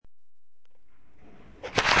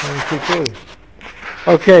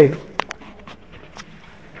Okay.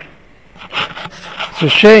 It's a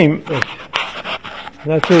shame that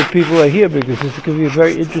not too many people are here because this could be a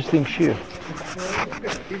very interesting shiur.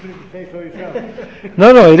 Even if you say so yourself.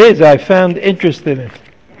 No, it is. I found interest in it.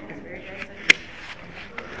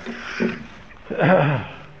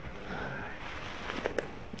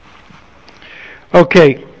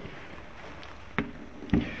 Okay.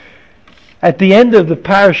 At the end of the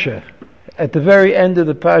parsha, at the very end of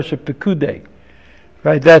the parsha, Pekudei,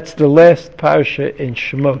 right? That's the last parsha in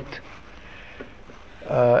Shemot.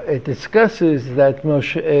 It discusses that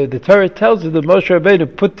Moshe, the Torah tells us that Moshe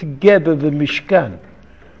Rabbeinu put together the Mishkan,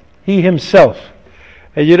 he himself.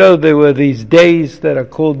 And you know, there were these days that are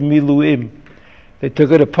called Miluim. They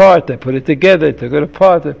took it apart, they put it together, they took it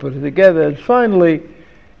apart, they put it together, and finally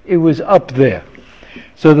it was up there.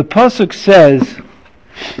 So the Pasuk says,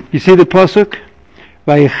 you see the Pasuk?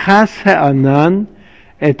 Vayichas ha'anan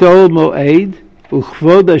et ol mo'ed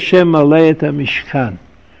u'chvod Hashem malei et ha'mishkan.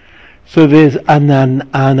 So there's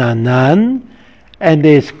Ananan and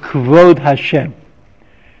there's Kvod Hashem.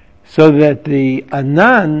 So that the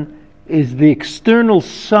Anan is the external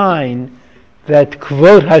sign that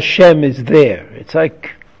Kvod Hashem is there. It's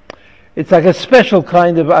like a special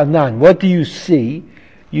kind of Anan. What do you see?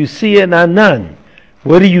 You see an Anan.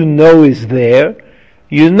 What do you know is there?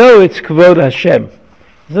 You know it's Kvod Hashem.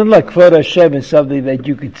 It's not like Kvod Hashem is something that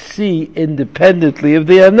you could see independently of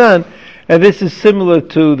the Anan. And this is similar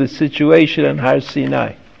to the situation in Har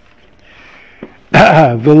Sinai.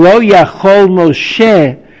 V'lo yachol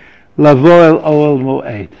Moshe lavo el Ohel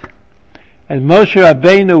Moed. And Moshe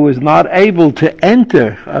Rabbeinu was not able to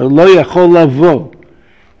enter. Lo yachol lavo.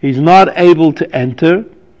 He's not able to enter.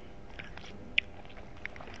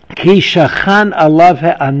 Ki shachan alav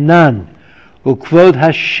ha'anan u'kvod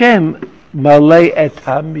Hashem malei et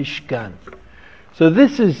ha'mishkan. So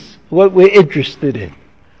this is what we're interested in.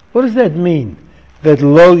 What does that mean? That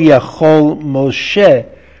lo yachol Moshe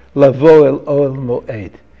lavo el Ohel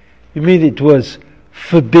Moed. You mean it was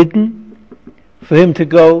forbidden for him to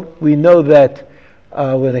go? We know that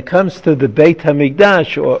when it comes to the Beit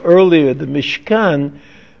HaMikdash, or earlier the Mishkan,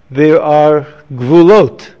 there are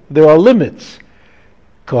gvulot, there are limits.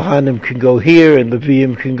 Kohanim can go here, and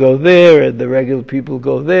Leviim can go there, and the regular people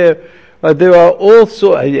go there. There are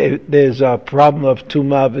also, there's a problem of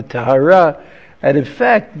Tumah v'Tahara. And in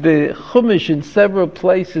fact, the Chumash in several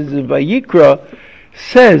places in Vayikra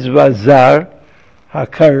says, Vazar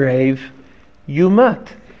hakarev yumat,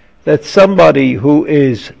 that somebody who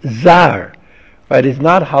is zar, right, is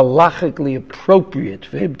not halachically appropriate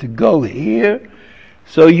for him to go here,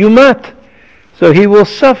 so yumat. So he will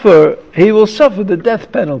suffer the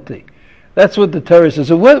death penalty. That's what the Torah says.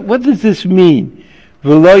 So what does this mean?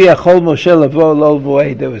 V'lo yachol Moshe lavo el Ohel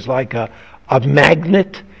Moed. There was like a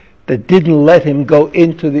magnet that didn't let him go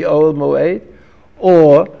into the Ohel Moed?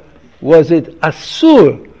 Or was it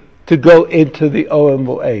asur to go into the Ohel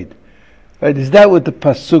Moed? Right? Is that what the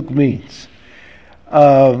pasuk means?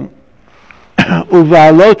 Uva'alot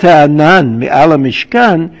ha'anan mi'al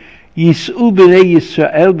ha'mishkan yis'u b'nei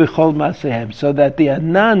Yisrael b'chol ma'asehem. So that the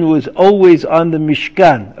anan was always on the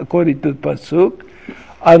Mishkan, according to the pasuk,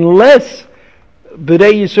 unless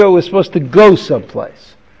b'nei Yisrael was supposed to go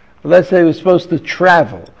someplace, unless they were supposed to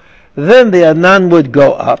travel. Then the Anan would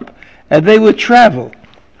go up, and they would travel.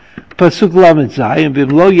 Pasuk Lamed Zayin,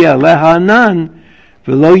 v'lo ya'aleh Anan,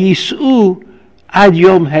 v'lo yis'u ad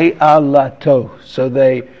yom he'alato. So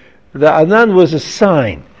the Anan was a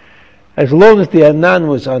sign. As long as the Anan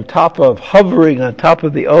was hovering on top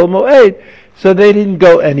of the Ohel Moed, so they didn't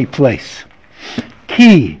go any place.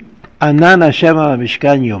 Ki Anan Hashem al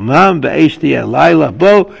Mishkan yomam, ve'esh tiyeh layla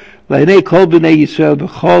bo, le'nei kol b'nei Yisrael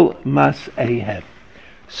b'chol mas'ehem.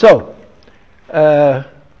 So, there's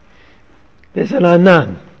an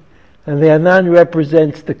Anan, and the Anan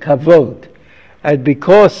represents the Kavod. And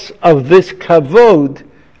because of this Kavod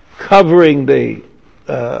covering the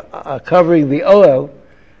Ohel,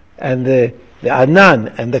 and the Anan,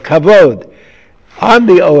 and the Kavod on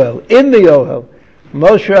the Ohel, in the Ohel,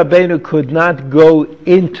 Moshe Rabbeinu could not go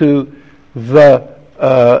into the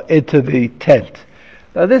tent.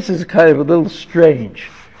 Now this is kind of a little strange,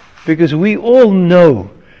 because we all know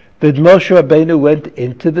that Moshe Rabbeinu went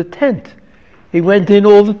into the tent. He went in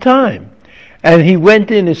all the time. And he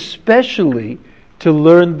went in especially to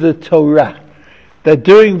learn the Torah. That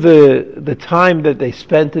during the time that they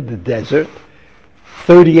spent in the desert,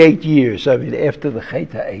 38 years, after the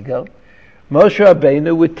Chet HaEgel, Moshe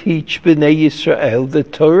Rabbeinu would teach Bnei Yisrael the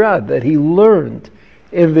Torah that he learned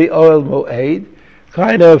in the Ohel Moed,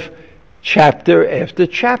 kind of chapter after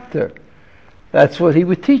chapter. That's what he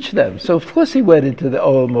would teach them. So of course he went into the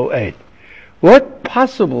Ohel Moed. What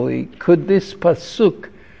possibly could this pasuk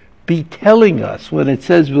be telling us when it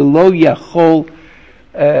says "V'lo yachol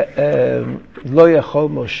lo yachol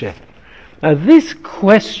Moshe"? Now this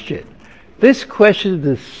question,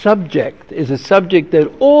 the subject, is a subject that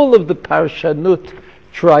all of the Parshanut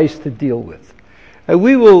tries to deal with. And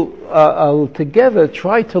we will together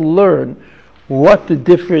try to learn what the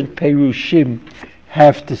different Perushim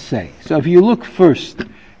have to say. So if you look first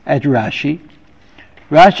at Rashi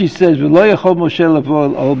says, "V'lo yachol Moshe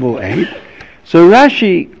lavo el moed." So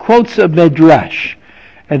Rashi quotes a Medrash,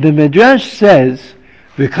 and the Medrash says,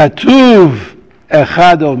 "V'katuv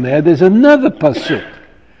echad omer." There's another pasuk.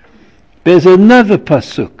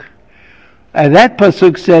 And that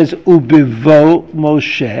pasuk says, "Ubivo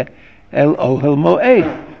Moshe el Ohel Moed."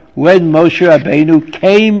 When Moshe Rabbeinu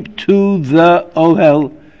came to the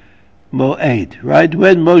Ohel Moed, right?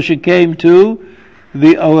 When Moshe came to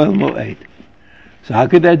the Ohel Moed. So how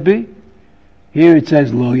could that be? Here it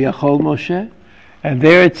says, "Lo yachol Moshe," and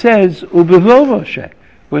there it says, "Ubivo Moshe."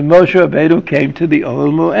 When Moshe Rabbeinu came to the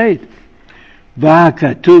Ohel Moed.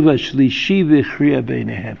 V'hakatuv hashlishi v'chriya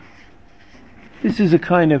beinehem. This is a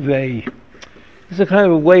kind of way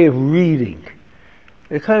of reading.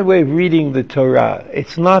 A kind of way of reading the Torah.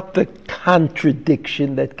 It's not the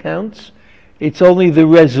contradiction that counts. It's only the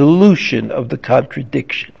resolution of the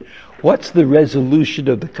contradiction. What's the resolution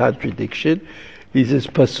of the contradiction? He says,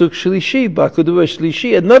 Pasuk Shlishi, Bakuduva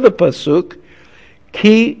Shlishi, another Pasuk,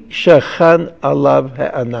 Ki Shachan Alav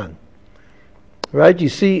Ha'anan. Right? You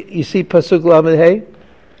see Pasuk Lamed Hey?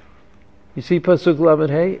 You see Pasuk Lamed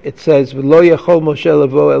Hey? It says, V'lo yachol Moshe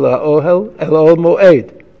lavo el ha'ohel, el Ohel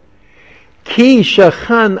Moed. Ki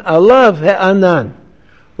shachan alav ha'anan,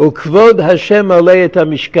 ukvod Hashem alei et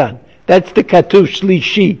hamishkan. That's the Katuv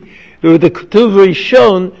Shlishi. The Katuv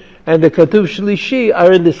Rishon and the Katuv Shlishi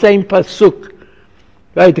are in the same pasuk.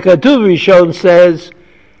 Right? The Katuv Rishon says,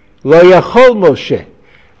 Lo yachol Moshe.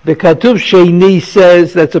 The Katuv Sheni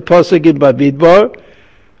says, that's a pasuk in Bamidbar,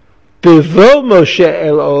 Bivo Moshe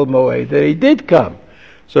el Ohel Moed, that he did come.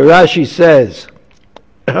 So Rashi says,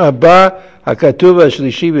 Abba hakatuv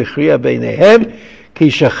hashlishi v'chriya beinehem ki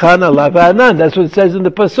shachan alav ha'anan. That's what it says in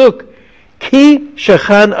the pasuk. Ki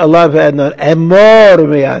shachan alav ha'anan emor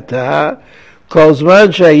me'ata kol zman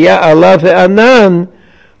shaya alav ha'anan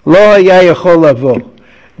lo haya yachol lavo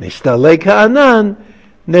nistalek ha'anan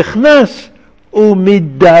nechnas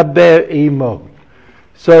umidaber imo.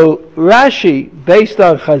 So Rashi, based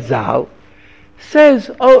on Chazal, says,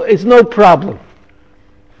 oh, it's no problem.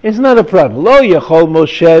 It's not a problem. Lo Yachol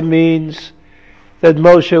Moshe means that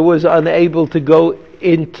Moshe was unable to go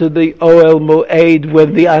into the Ohel Moed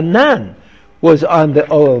when the Anan was on the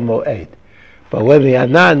Ohel Moed. But when the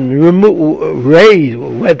Anan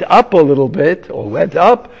went up a little bit, then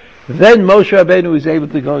Moshe Rabbeinu was able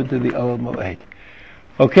to go into the Ohel Moed.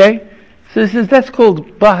 Okay? So this that's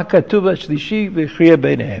called Bahakatuva Shlishi V'chriya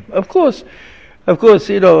Beinehem. Of course, let's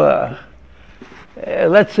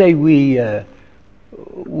say we're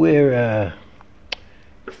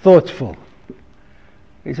thoughtful.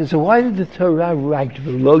 He says, so why did the Torah write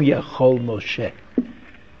Lo Yachol Moshe?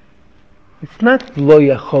 It's not Lo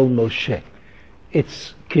Yachol Moshe.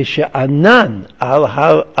 It's Kisha'anan al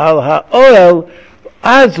ha'oel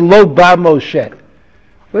as Lo Ba Moshe.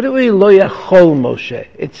 What do we mean Lo Yachol Moshe?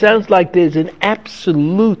 It sounds like there's an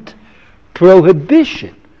absolute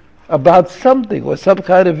prohibition about something or some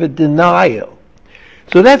kind of a denial.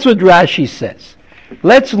 So that's what Rashi says.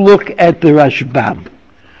 Let's look at the Rashbam.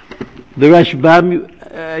 The Rashbam,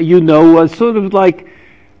 was sort of like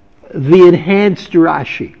the enhanced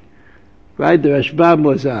Rashi. Right? The Rashbam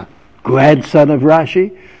was a grandson of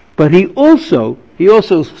Rashi, but he also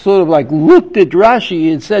sort of like looked at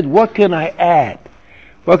Rashi and said, what can I add?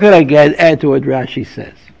 What can I add to what Rashi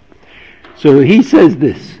says? So he says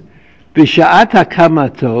this, B'sha'at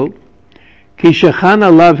hakamato, ki shachan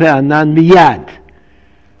alav ha'anan miyad,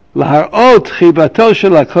 laharot chibato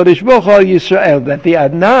shel HaKadosh Baruch Hu al Yisrael, that the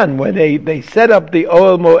Anan, when they set up the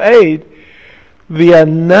Ohel Moed, the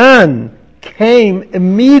Anan came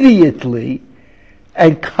immediately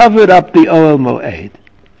and covered up the Ohel Moed.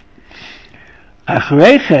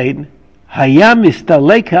 Achreichen, haya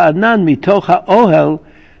mistalek ha'anan mitoch ha'ohel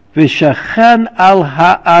v'shachan al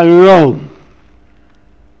ha'aron.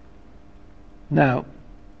 Now,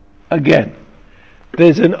 again,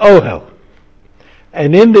 there's an Ohel.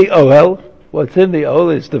 And in the Ohel, what's in the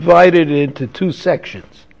Ohel is divided into two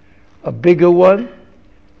sections. A bigger one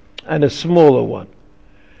and a smaller one.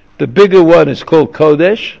 The bigger one is called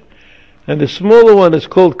Kodesh, and the smaller one is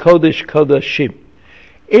called Kodesh Kodashim.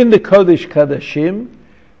 In the Kodesh Kodashim,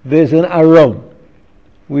 there's an Aron.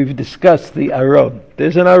 We've discussed the Aron.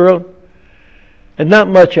 There's an Aron. And not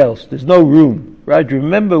much else. There's no room. Right?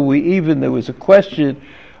 Remember, there was a question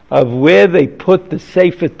of where they put the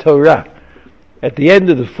Sefer Torah. At the end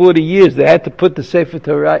of the 40 years, they had to put the Sefer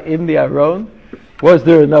Torah in the Aron. Was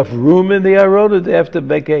there enough room in the Aron, or did they have to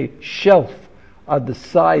make a shelf on the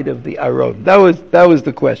side of the Aron? That was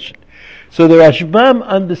the question. So the Rashbam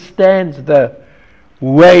understands the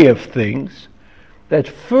way of things, that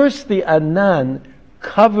first the Anan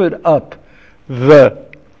covered up the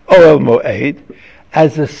Ohel Moed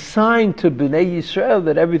as a sign to Bnei Yisrael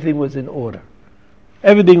that everything was in order.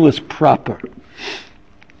 Everything was proper.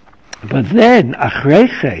 But then,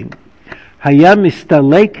 Achreichen, היה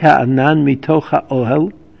מסתלק הענן מתוך האוהל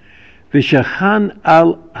ושכן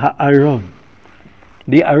על הארון.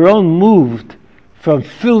 The Aron moved from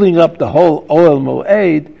filling up the whole Ohel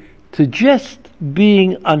Moed to just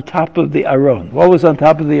being on top of the Aron. What was on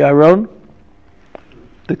top of the Aron?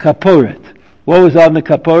 The Kaporet. What was on the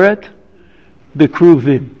Kaporet? The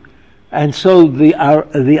Kruvim. And so the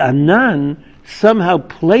Anan somehow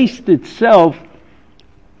placed itself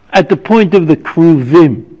at the point of the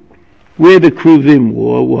Kruvim, where the Kruvim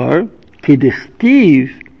were.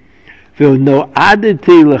 Kedichtiv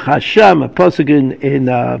v'no'adeti l'chasham, a pasuk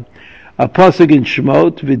in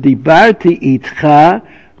Shemot, v'dibarti itcha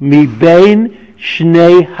mibein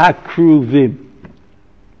shnei hakruvim.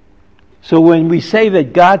 So when we say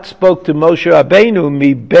that God spoke to Moshe Rabbeinu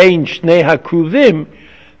mibein shnei hakruvim,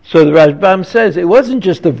 so the Rashbam says it wasn't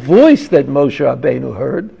just a voice that Moshe Rabbeinu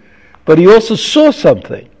heard, but he also saw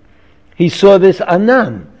something. He saw this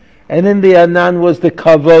Anan, and in the Anan was the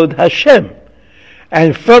Kavod Hashem.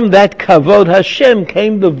 And from that Kavod Hashem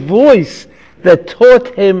came the voice that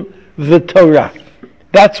taught him the Torah.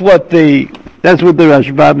 That's what the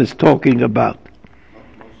Rashbam is talking about.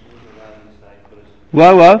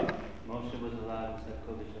 What?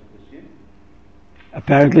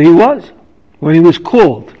 Apparently he was, when he was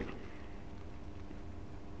called.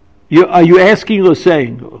 Are you asking or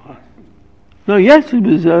saying? No, yes, he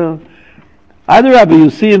was. Either Rabbi, you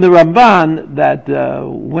see in the Ramban that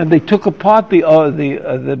when they took apart the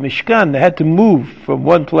Mishkan, they had to move from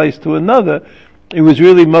one place to another. It was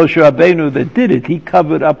really Moshe Rabbeinu that did it. He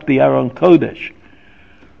covered up the Aron Kodesh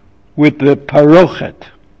with the Parochet,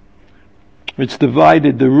 which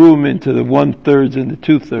divided the room into the 1/3 and the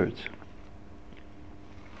 2/3.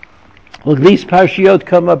 Look, these Parshiot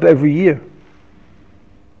come up every year.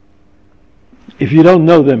 If you don't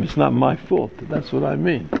know them, it's not my fault. That's what I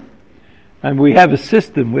mean. And we have a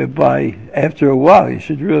system whereby, after a while, you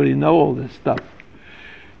should really know all this stuff.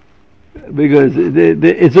 Because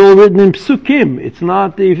it's all written in psukim. It's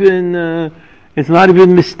not even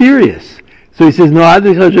mysterious. So he says, "No,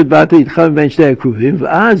 adi chashat bati itchem ben shtei hakruvim,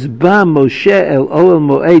 v'az ba Moshe el Ohel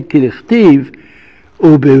Moed k'dichtiv,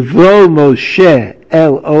 ubevo Moshe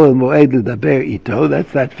el Ohel Moed l'daber ito."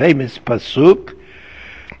 That's that famous pasuk.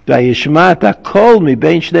 Vayishma hakol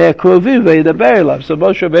mibein shnei hakrovim v'yidaber elav. So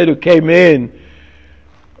Moshe Rabbeinu came in.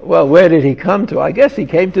 Well, where did he come to? I guess he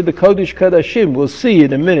came to the Kodesh Kodashim. We'll see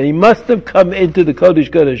in a minute. He must have come into the Kodesh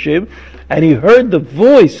Kodashim, and he heard the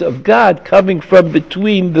voice of God coming from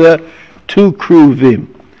between the two Kruvim.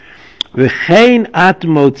 V'chein at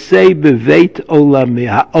motzei beveit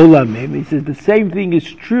olamim. He says the same thing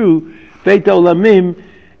is true. Beit olamim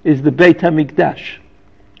is the Beit HaMikdash.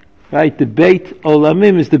 Right? The Beit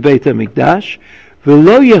Olamim is the Beit HaMikdash.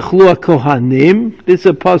 V'lo yechlu hakohanim. This is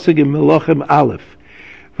a pasuk in Melachim Aleph.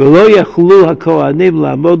 V'lo yechlu hakohanim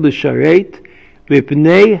la'amod l'sharet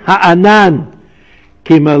v'pnei ha'anan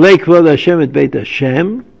ki malei kvod Hashem et Beit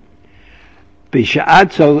Hashem.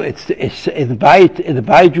 B'sha'at, so it's in the Beit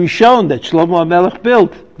Rishon that Shlomo HaMelech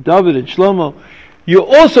built. David and Shlomo. You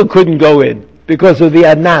also couldn't go in because of the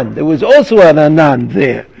Anan. There was also an Anan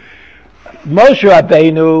there. Moshe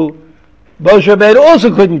Rabbeinu also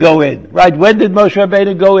couldn't go in, right? When did Moshe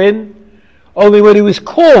Rabbeinu go in? Only when he was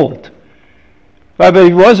called. Right, but if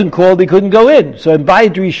he wasn't called, he couldn't go in. So in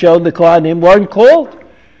Beit Rishon, the Kohanim weren't called,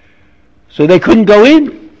 so they couldn't go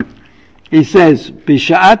in. He says,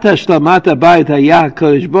 "B'sha'at hashlamat habayit hayah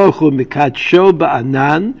HaKadosh Baruch Hu mikadsho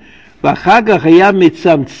ba'anan, v'achar kach hayah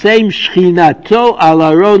mitzamtzem shchinato al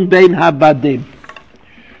Aron bein habadim."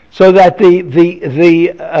 So that the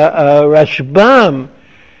Rashbam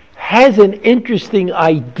has an interesting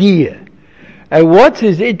idea. And what's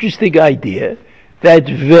his interesting idea? That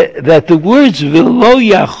the words "V'lo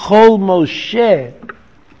yachol Moshe,"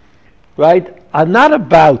 right, are not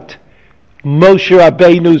about Moshe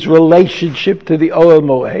Rabbeinu's relationship to the Ohel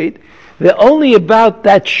Moed. They're only about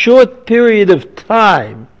that short period of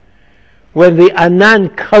time when the Anan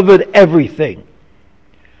covered everything.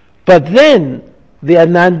 But then the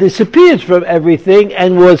Anan disappears from everything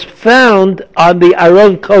and was found on the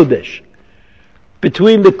Aron Kodesh,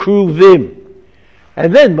 between the Kruvim.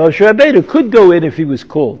 And then Moshe Rabbeinu could go in if he was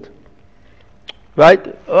called. Right?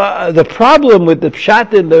 The problem with the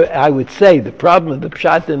Pshat the problem with the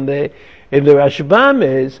Pshat in the Rashbam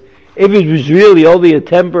is, if it was really only a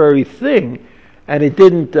temporary thing, and it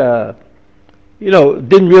didn't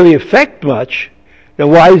really affect much, then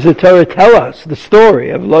why does the Torah tell us the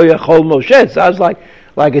story of Lo Yachol Moshe? It sounds like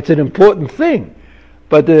it's an important thing.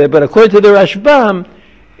 But according to the Rashbam,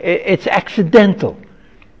 it's accidental.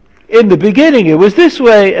 In the beginning it was this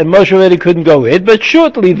way, and Moshe already couldn't go in, but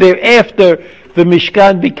shortly thereafter the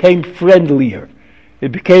Mishkan became friendlier.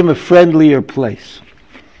 It became a friendlier place.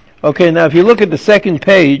 Okay, now if you look at the second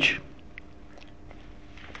page,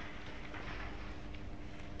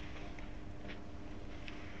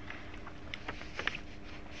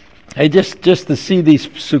 hey, just to see these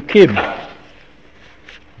psukim,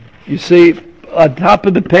 you see on top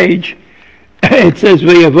of the page it says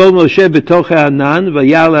Vayavo Moshe b'toch ha'anan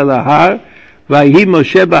vayal el ha'ar vayhi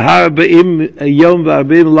Moshe b'har b'im yom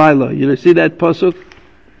v'arbim laila. You see that pasuk?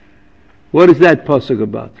 What is that pasuk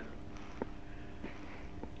about?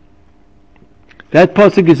 That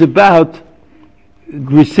pasuk is about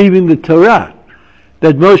receiving the Torah.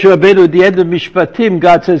 That Moshe Rabbeinu at the end of Mishpatim,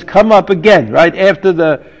 God says, "Come up again." Right after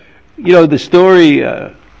the story.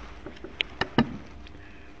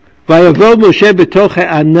 Vayavo Moshe b'toch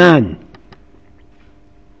ha'anan.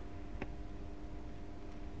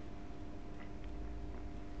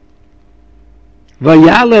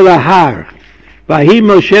 Vayal el ha'ar, vahi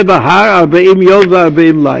Moshe b'har 40 yom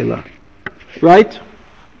ו40 laila. Right?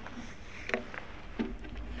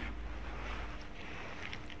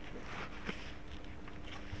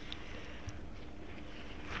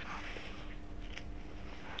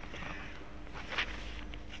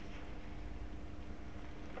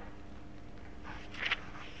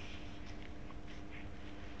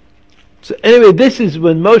 So anyway, this is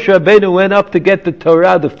when Moshe Rabbeinu went up to get the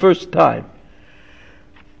Torah the first time.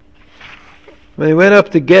 When he went up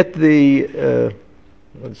to get the,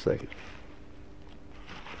 one second.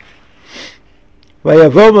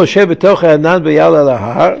 Vayavo Moshe b'toch ha'anan vayal el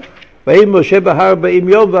ha'ar, vahi Moshe b'har 40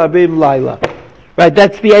 yom ו40 laila. Right,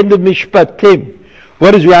 that's the end of Mishpatim.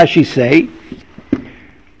 What does Rashi say?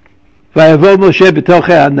 Vayavo Moshe b'toch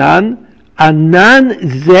ha'anan, anan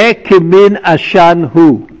ze kemin ashan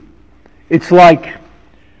hu. It's like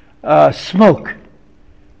smoke.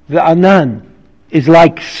 The anan is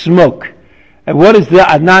like smoke. And what does the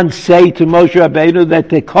Anan say to Moshe Rabbeinu? That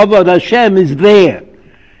the Kavod Hashem is there.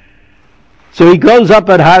 So he goes up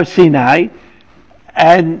at Har Sinai,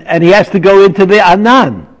 and he has to go into the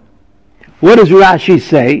Anan. What does Rashi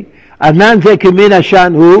say? Anan ze kemin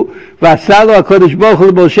ashan hu, v'asalo HaKadosh Baruch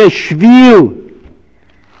Hu Moshe shvil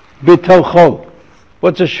b'tocho.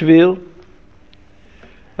 What's a shvil?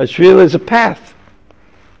 A shvil is a path.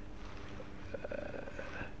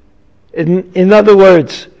 In other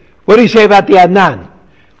words, what do you say about the Anan?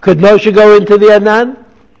 Could Moshe go into the Anan?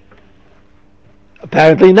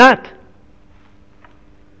 Apparently not.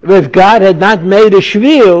 If God had not made a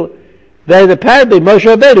shvil, then apparently Moshe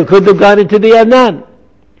Rabbeinu couldn't have gone into the Anan.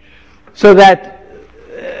 So that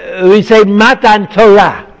we say Matan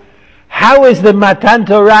Torah. How is the Matan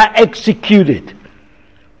Torah executed?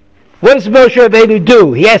 What does Moshe Rabbeinu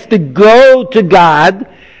do? He has to go to God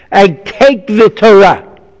and take the Torah.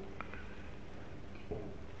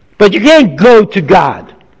 But you can't go to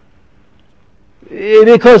God,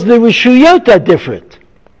 because the Rishuyot are different.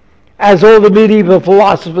 As all the medieval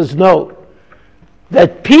philosophers know,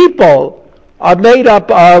 that people are made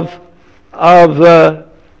up of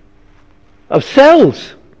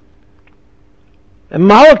cells and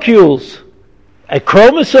molecules and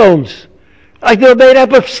chromosomes, like they're made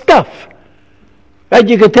up of stuff. Right?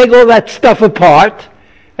 You can take all that stuff apart,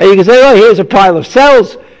 and you can say, oh, here's a pile of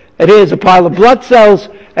cells, and here's a pile of blood cells,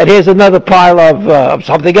 and here's another pile of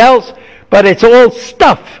something else, but it's all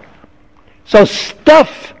stuff. So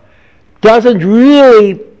stuff doesn't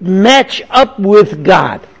really match up with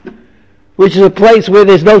God, which is a place where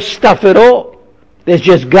there's no stuff at all. There's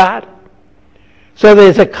just God. So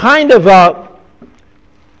there's a kind of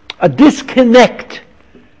a disconnect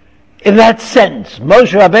in that sense.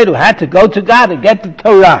 Moshe Rabbeinu had to go to God and get the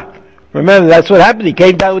Torah. Remember, that's what happened. He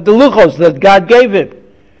came down with the luchos that God gave him.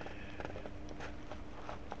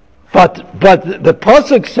 But the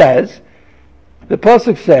pasuk says,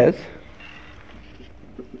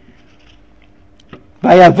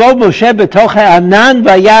 "Vayavo Moshe b'toch ha'anan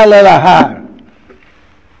vayal el ha'ar."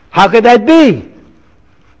 How could that be?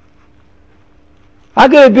 How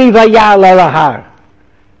could it be vayal el ha'ar?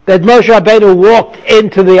 that Moshe Rabbeinu walked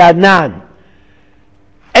into the Anan.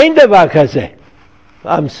 Ein davar kazeh.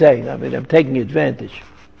 I'm saying, I'm taking advantage.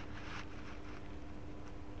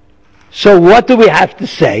 So what do we have to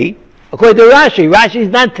say? According to Rashi, Rashi is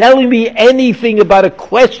not telling me anything about a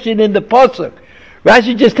question in the pasuk.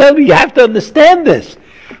 Rashi just telling me you have to understand this.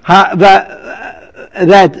 That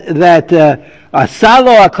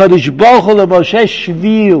Asalo HaKadosh Baruch Hu LeMoshe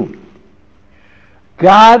Shvil.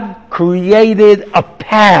 God created a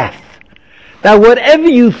path. Now whatever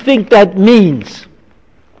you think that means,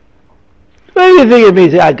 what do you think it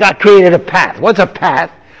means? God created a path. What's a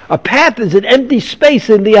path? A path is an empty space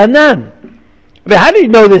in the Anan. How do you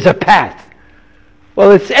know there's a path?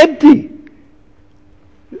 Well, it's empty.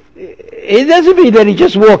 It doesn't mean that he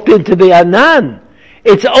just walked into the Anan.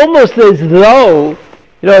 It's almost as though,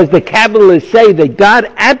 as the Kabbalists say, that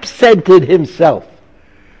God absented himself,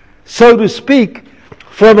 so to speak,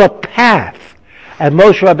 from a path. And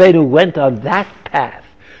Moshe Rabbeinu went on that path.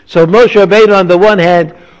 So Moshe Rabbeinu, on the one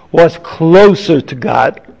hand, was closer to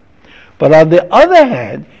God, but on the other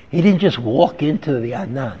hand, he didn't just walk into the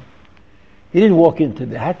Anan. He didn't walk into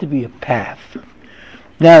there. There had to be a path.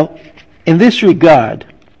 Now, in this regard,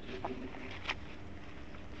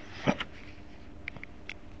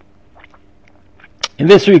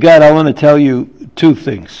 I want to tell you two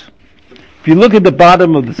things. If you look at the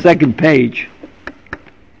bottom of the second page,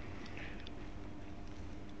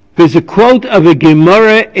 there's a quote of a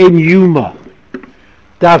Gemara in Yuma,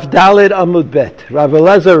 Daf Daled Amud Bet, Rav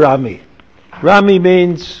Elazar Rami. Rami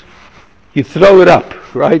means you throw it up,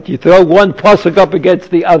 right? You throw one pasuk up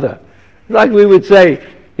against the other. Like we would say,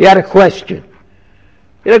 he had a question.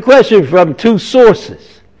 He had a question from two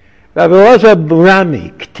sources. Rav Elazar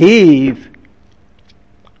Rami, K'tiv,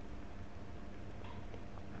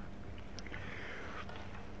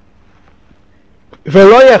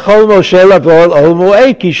 V'lo yachol Moshe lavol ol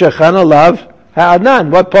mo'ed ki shachan alav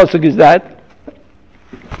ha'anan. What pasuk is that?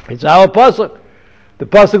 It's our pasuk. The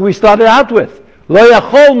pasuk we started out with. Lo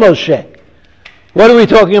yachol Moshe. What are we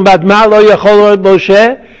talking about? Ma lo yachol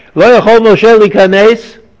Moshe? Lo yachol Moshe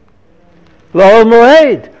likanes l'ol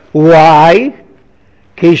mo'ed. Why?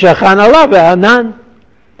 Ki shachan alav ha'anan.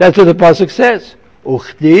 That's what the pasuk says.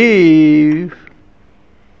 Uchtiv.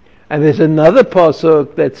 And there's another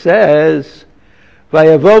pasuk that says,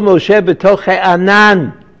 Vayavo Moshe b'toch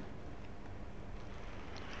ha'anan.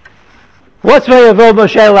 What's Vayavo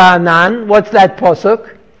Moshe la'anan? What's that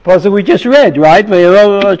pasuk? Pasuk we just read, right?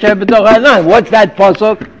 Vayavo Moshe b'toch ha'anan. What's that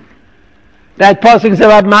pasuk? That pasuk is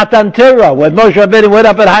about Matan Torah, when Moshe Rabbeinu went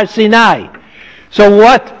up at Har Sinai. So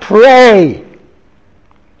what, pray,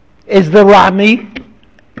 is the Rami?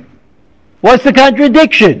 What's the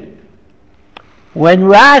contradiction? When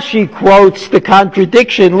Rashi quotes the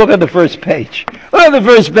contradiction, look at the first page. Look at the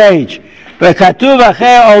first page.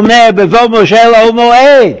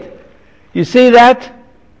 You see that?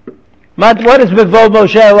 What is Bevo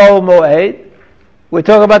Moshe Lo Moed? We're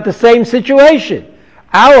talking about the same situation.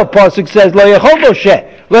 Our pasuk says Lo Yachol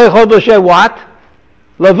Moshe. Lo Yachol Moshe what?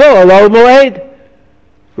 Lavo Lo Moed.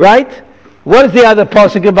 Right? What does the other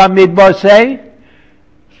pasuk about Midbar say?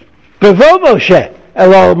 Bevo Moshe.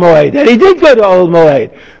 Ol Moed, and he did go to Ol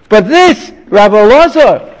Moed. But this, Rav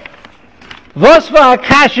Elazar, Vosva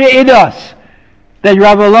Akasha in us. Then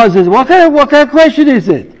Rav Elazar says, what kind of question is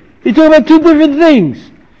it? You're talking about two different things.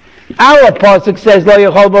 Our pasuk says Lo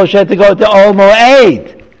Yachol Moshe to go to Ol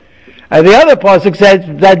Moed, and the other pasuk says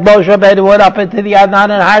that Moshe Rabbeinu went up into the Anan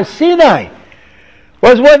and Har Sinai.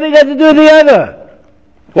 What's one thing got to do with the other?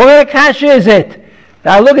 What kind of kasha is it?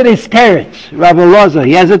 Now look at his teretz, Rav Elazar.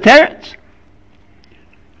 He has a teretz.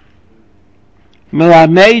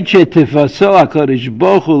 Melamed shetifasol HaKadosh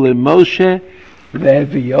Baruch Hu leMoshe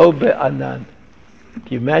ve'evio be'anan. Can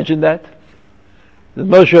you imagine that? The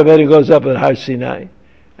Moshe Rabbeinu goes up at Har Sinai,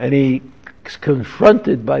 and he's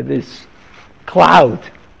confronted by this cloud.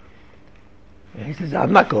 And he says,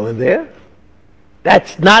 I'm not going there.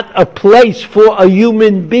 That's not a place for a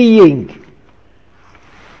human being.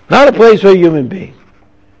 Not a place for a human being.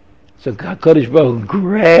 So HaKadosh Baruch Hu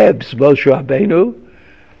grabs Moshe Rabbeinu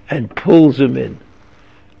and pulls him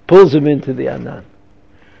into the Anan.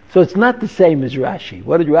 So it's not the same as Rashi.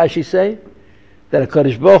 What did Rashi say? That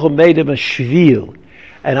HaKadosh Baruch Hu made him a shvil.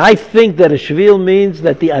 And I think that a shvil means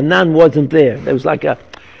that the Anan wasn't there. There was like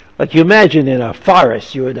you imagine in a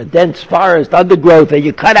forest, you're in a dense forest, undergrowth, and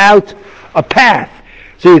you cut out a path.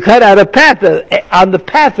 So you cut out a path. On the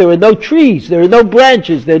path there are no trees, there are no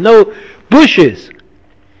branches, there are no bushes.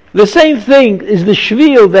 The same thing is the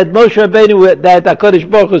shvil that Moshe Rabbeinu, that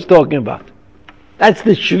HaKadosh Baruch Hu is talking about. That's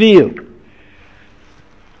the shvil.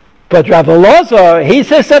 But Rav Elazar, he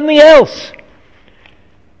says something else.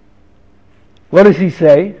 What does he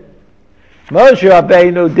say? Moshe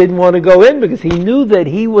Rabbeinu didn't want to go in because he knew that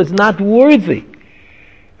he was not worthy.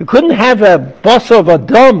 You couldn't have a boss of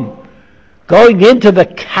Adam going into the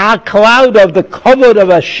cloud of the kavod of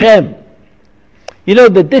Hashem. You know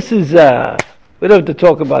that this is, we don't have to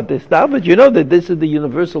talk about this now, but you know that this is the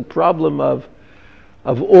universal problem of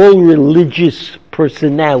all religious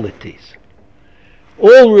personalities.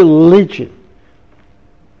 All religion,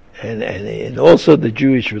 and also the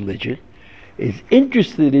Jewish religion, is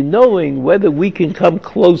interested in knowing whether we can come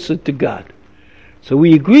closer to God. So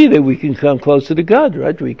we agree that we can come closer to God,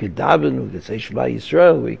 right? We could daven, we could say Shema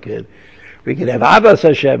Yisrael, we could have Abbas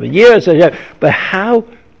Hashem and Yiras Hashem, but how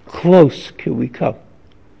close can we come?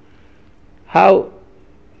 How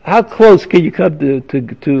close can you come to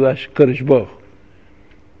Kodesh Baruch?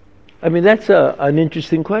 I mean, that's an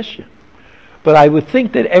interesting question. But I would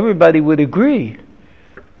think that everybody would agree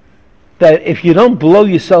that if you don't blow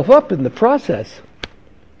yourself up in the process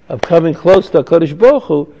of coming close to HaKadosh Baruch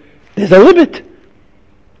Hu, there's a limit.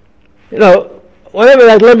 You know, whatever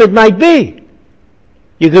that limit might be.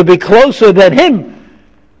 You could be closer than him,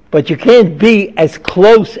 but you can't be as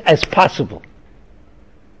close as possible.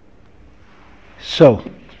 So,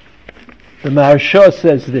 the Maharsha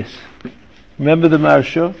says this. Remember the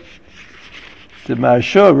Maharsha? The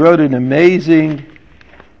Maharsha wrote an amazing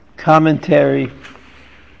commentary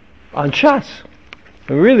on Shas.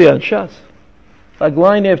 Really on Shas. Like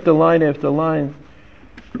line after line after line.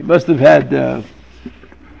 He must have had, there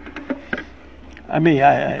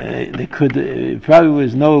probably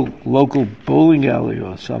was no local bowling alley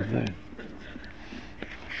or something.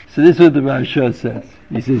 So this is what the Maharsha says.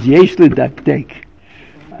 He says, Yesh l'dakdek.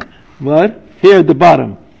 What? Here at the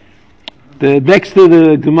bottom. Next to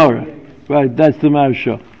the Gemara. Right, that's the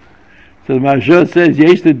Maharsha. So the Maharsha says,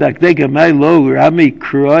 Yesh l'dakdek amay lo rami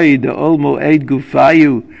kroi de ol moed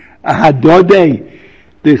gufayu ahadode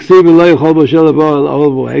d'chsiv lo yachol Moshe labo al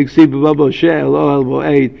ol moed d'chsiv Moshe el ol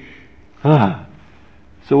moed.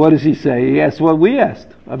 So what does he say? He asked what we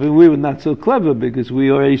asked. I mean, we were not so clever because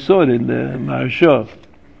we already saw it in the Maharsha.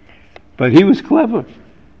 But he was clever.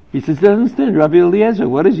 He says, doesn't understand, Rabbi Eliezer,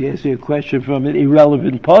 what is he asking a question from an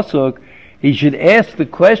irrelevant pasuk? He should ask the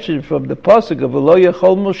question from the pasuk of Lo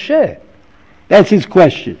Yachol Moshe. That's his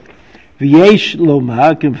question. V'yesh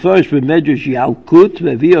lomar, k'mforish b'medrash Yalkut,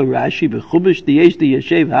 v'vio Rashi, v'chumash diyesh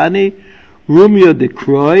diyashev hani, rumyo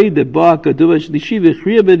dekroi, deba ha'katuv ha'shlishi,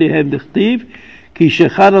 v'chriya b'nehem d'chtiv, ki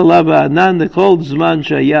shechan alav ha'anan, l'kol zman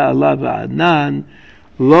shaya alav ha'anan,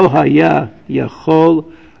 lo haya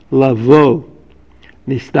yachol lavo.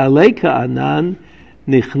 Nistalek ha'anan,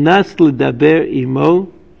 nichnas l'daber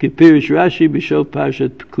imo, k'pirish Rashi b'shov parshat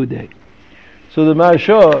Pekudei. So the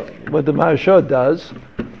Maharsha, what the Maharsha does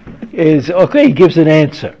is, okay, he gives an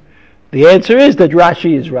answer. The answer is that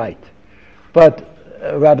Rashi is right. But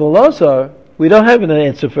Rabbi Elazar, we don't have an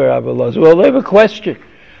answer for Rabbi Elazar. Well, they have a question.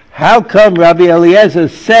 How come Rabbi Eliezer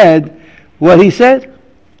said what he said?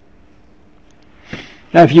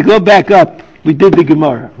 Now, if you go back up, we did the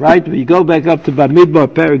Gemara, right? If you go back up to Bamidbar,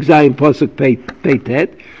 Perek Zayin, Pasuk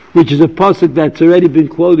Peitet, which is a pasuk that's already been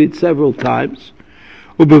quoted several times.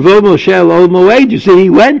 Ubevo Moshe el ol moed, you see, he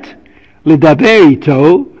went ledaber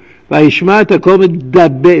ito, vayishma et hakol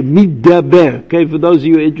midaber. Okay, for those of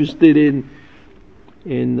you interested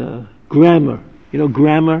in grammar, you know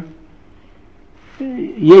grammar.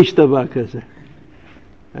 Yesh davar kazeh.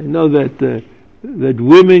 I know that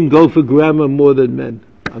women go for grammar more than men.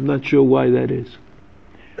 I'm not sure why that is,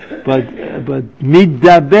 but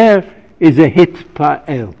midaber is a hit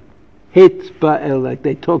pa'el. Hit pa'el, like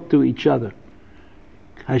they talk to each other.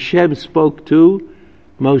 Hashem spoke to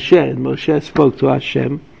Moshe, and Moshe spoke to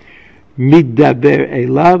Hashem. Midaber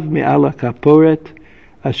elav me'ala kaporet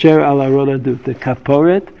asher al aron adut. The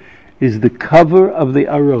kaporet is the cover of the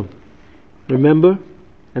aron. Remember?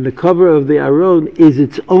 And the cover of the aron is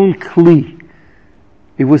its own kli.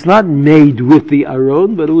 It was not made with the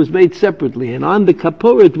aron, but it was made separately. And on the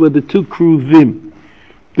kaporet were the two kruvim.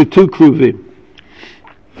 The two kruvim.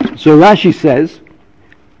 So Rashi says,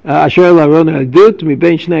 Asher el aron hadut mi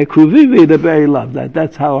ben shnei kruvim v'yidaber elav.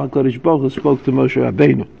 That's how HaKadosh Baruch Hu spoke to Moshe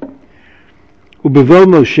Rabbeinu. Ubevo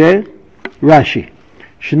Moshe, Rashi,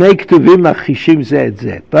 shnei ktuvim machishim zeh et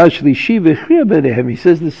zeh. Ba'ashlishi v'chriya b'nehem. He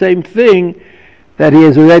says the same thing that he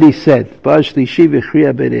has already said. Ba'ashlishi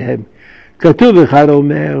v'chriya b'nehem. Katuv echad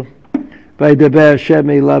omer, v'yidaber Hashem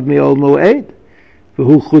elav mi'ol moed,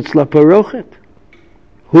 v'hu chutz laparochet.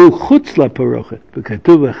 הוא חוץ לפרוכת,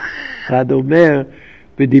 וכתוב אחד אומר,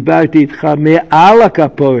 ודיברתי איתך מעל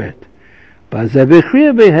הכפורת, וזה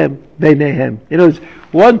בכריע ביניהם. You know,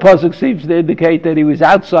 one pasuk seems to indicate that he was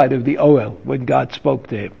outside of the Ohel when God spoke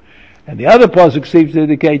to him. And the other pasuk seems to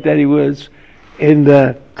indicate that he was in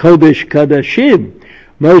the Kodesh Kodashim.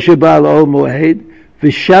 Moshe Baal Ol Moed,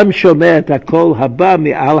 V'sham Shomeh Hakol Haba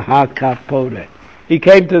Mi'al HaKaporet. He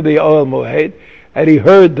came to the Ol Moed, and he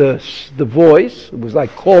heard the voice. It was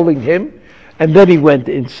like calling him, and then he went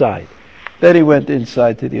inside. Then he went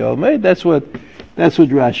inside to the Ol Moed. That's what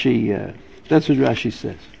Rashi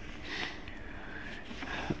says.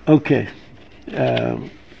 Okay.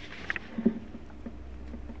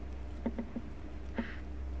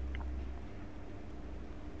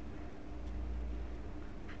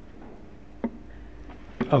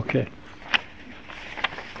 Okay.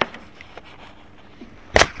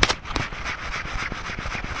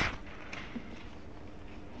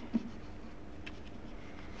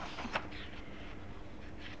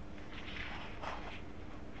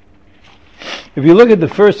 If you look at the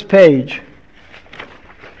first page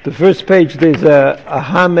there's a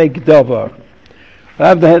Hamek Davar. I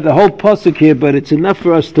have the whole pasuk here, but it's enough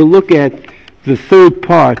for us to look at the third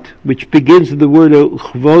part, which begins with the word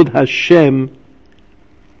Chvod Hashem.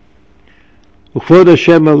 Chvod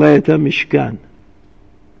Hashem alei et Mishkan.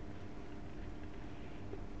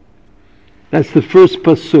 That's the first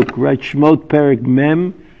pasuk, right? Shmot Perek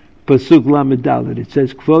Mem, pasuk Lamed Dalet. It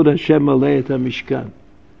says Chvod Hashem alei et Mishkan.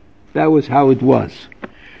 That was how it was.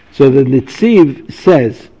 So the Netziv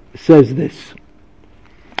says this.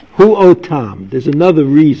 Hu otam. There's another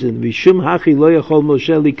reason. Mishum hachi lo yachol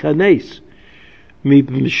Moshe likanes.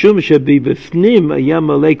 Mishum shebi b'fnim ayam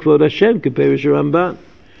alei kvod Hashem keperish Ramban.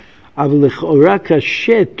 Aval lechora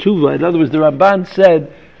kashet tuva. In other words, the Ramban said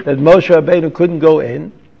that Moshe Rabbeinu couldn't go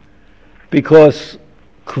in because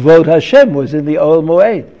kvod Hashem was in the Ol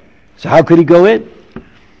Moed. So how could he go in?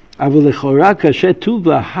 אבל לכאורה קשה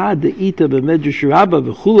טובה דאיתא במדרש רבה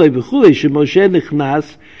וכולי וכולי שמשה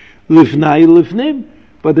נכנס לפני ולפנים.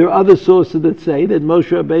 But there are other sources that say that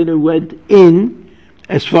Moshe Rabbeinu went in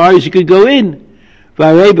as far as he could go in.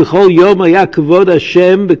 והרי בכל יום היה כבוד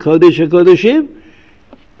השם בקודש הקודשים.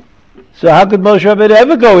 So how could Moshe Rabbeinu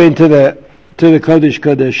ever go into the קודש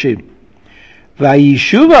קודשים?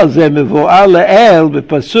 והיישוב על זה מבואר לאל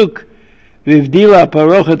בפסוק והבדילה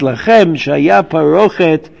הפרוכת לכם שהיה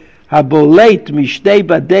פרוכת הבולט משתי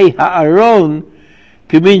בדי הארון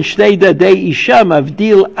כמין שתי דדי אישה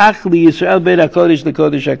מבדיל אך לישראל בין הקודש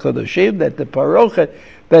לקודש הקודשים, that the parochet,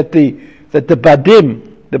 that the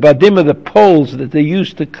badim are the poles that they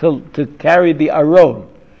used to carry the aron,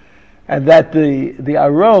 and that the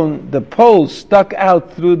aron, the poles stuck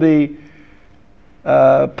out through the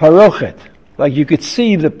parochet, like you could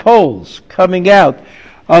see the poles coming out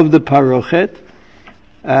of the parochet,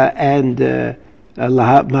 and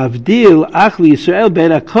mavdil achli Yisrael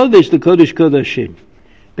ben hakodesh the kodesh kodashim.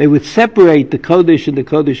 They would separate the kodesh and the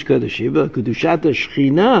kodesh kodashim. Kedushat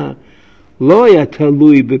hashchina lo ya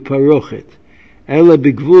talui beparochet, ela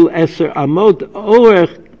begvul 10 amot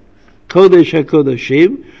orech kodesh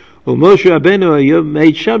hakodashim. Moshe Rabbeinu hayom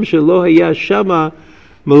made sham shelo haya shama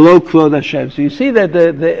melo kvod Hashem. So you see that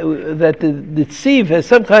the Netziv has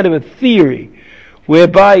some kind of a theory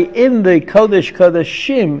whereby in the Kodesh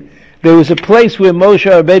Kodashim there was a place where Moshe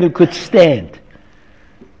Rabbeinu could stand.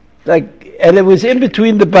 And it was in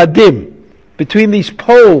between the badim, between these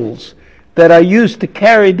poles that are used to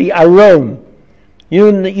carry the aron.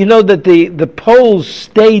 You know that the poles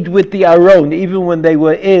stayed with the aron even when they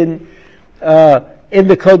were in the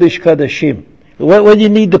Kodesh Kodashim. What do you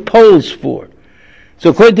need the poles for? So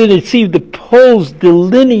according to the Netziv, the poles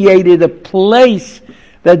delineated a place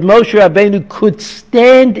that Moshe Rabbeinu could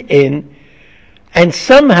stand in, and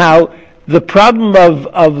somehow the problem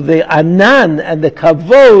of the anan and the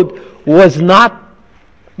kavod was not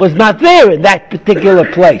there in that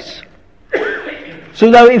particular place. So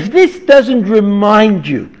now, if this doesn't remind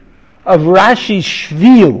you of Rashi's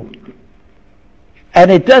shvil, and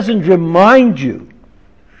it doesn't remind you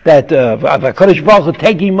that HaKadosh Baruch Hu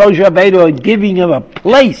taking Moshe Rabbeinu and giving him a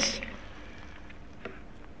place,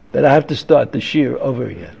 then I have to start the shir over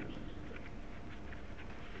again.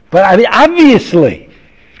 But I mean, obviously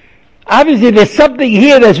there's something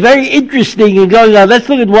here that's very interesting and going on. Let's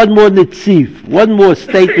look at one more Netziv, one more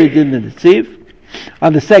statement in the Netziv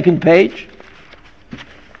on the second page.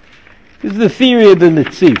 This is the theory of the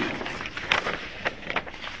Netziv.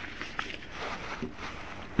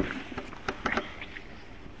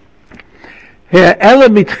 אלא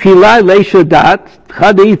מתחילה לישא דעת,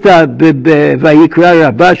 חדאיתא ויקרא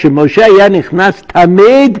רבה, שמשה היה נכנס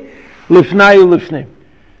תמיד לפני ולפנים.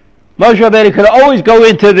 Moshe Rabbeinu could always go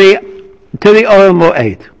into the Ohel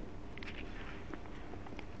Moed.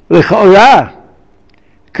 לכאורה,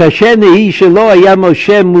 כשנהי שלא היה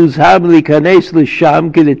משה מוזהר להיכנס לשם,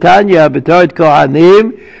 כי נתניה בתורת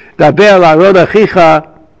כהנים, דבר על אהרון אחיך,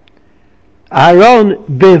 אהרון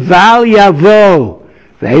בבל יבוא,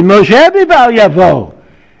 ואין משה בבל יבוא.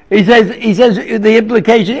 He says the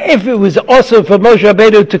implication, if it was also for Moshe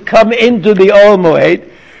Rabbeinu to come into the Ohel Moed,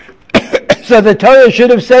 so the Torah should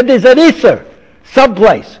have said there's an Isser,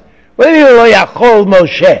 someplace. What do you mean, lo yachol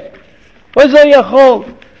Moshe? What's lo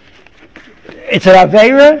yachol? It's an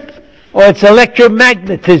Aveira, or it's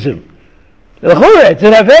electromagnetism? It's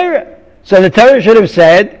an Aveira. So the Torah should have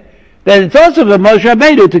said that it's also for Moshe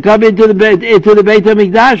Rabbeinu to come into the Beit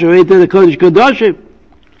HaMikdash, or into the Kodesh Kodashim.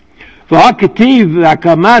 והכתיב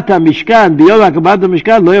הקמת המשכן, ביום הקמת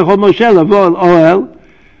המשכן לא יכול משה לבוא אל אוהל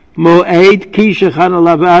מועד כי שכן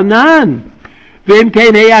עליו הענן. ואם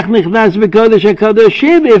כן איך נכנס בקודש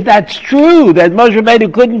הקודשים, if that's true, that Moshe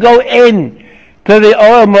Rabbeinu couldn't go in to the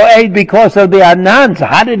Ohel Moed because of the Anan, so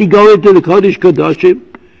how did he go into the Kodesh Kodashim?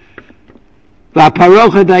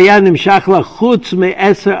 והפרוכת היה נמשך לחוץ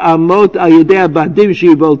מ10 אמות על ידי הבדים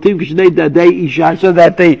שיבולטים כשני דדי אישה, so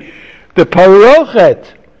that the parochet,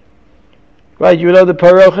 right, you know the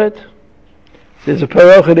parochet? There's a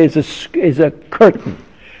parochet is a curtain.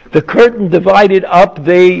 The curtain divided up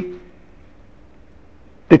the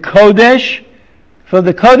Kodesh from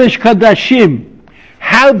the Kodesh Kodashim.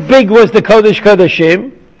 How big was the Kodesh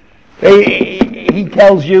Kodashim? He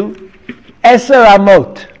tells you, 10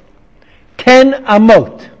 amot. 10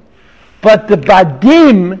 amot. But the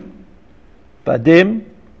badim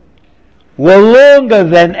were longer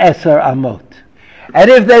than 10 amot. And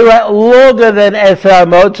if they were longer than 10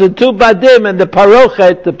 amot, so two badim and the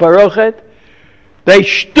parochet, they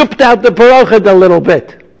stooped out the parochet a little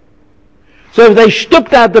bit. So if they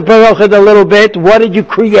stooped out the parochet a little bit, what did you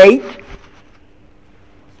create?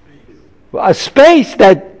 A space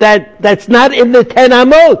that's not in the 10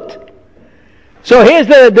 amot. So here's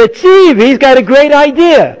the Tziv, he's got a great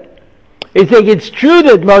idea. He thinks it's true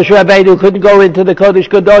that Moshe Rabbeinu couldn't go into the Kodesh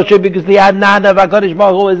Kodashim because the Anan of HaKadosh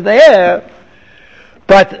Baruch Hu was there.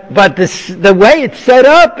 But the way it's set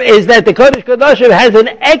up is that the Kodesh Kodashim has an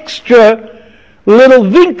extra little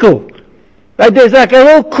winkel. Right? There's like a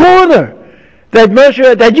little corner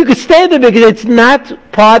that you could stand in because it's not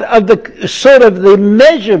part of the sort of the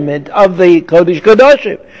measurement of the Kodesh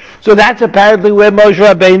Kodashim. So that's apparently where Moshe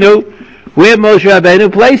Rabbeinu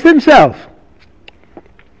placed himself.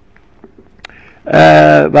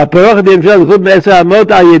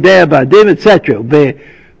 etc.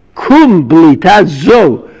 Kum blita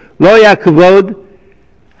zo lo yakvod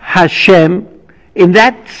Hashem. In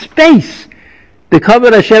that space, the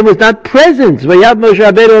kavod Hashem was not present. Vayad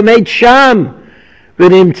Moshe Rabbeinu made sham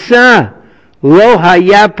v'nimtza lo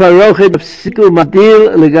haya parochet v'siku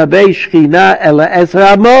madil legabei shchina ela 10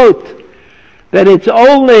 amot. That it's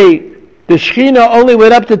only the shchina only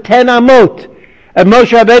went up to 10 amot, and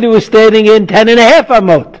Moshe Rabbeinu was standing in 10.5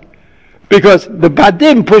 amot because the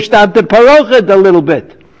badim pushed out the parochet a little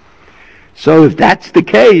bit. So if that's the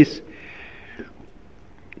case,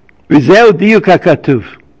 V'zeu diuk hakatuv.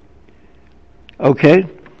 Okay?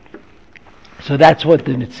 So that's what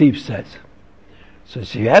the Netziv says. So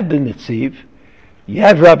you have the Netziv, you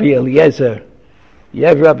have Rabbi Eliezer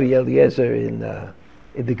in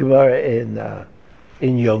the Gemara in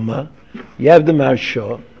Yoma, you have the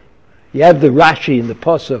Maharsha, you have the Rashi in the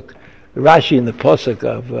Pasuk,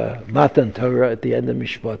 of Matan Torah at the end of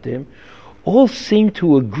Mishpatim. All seem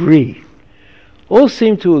to agree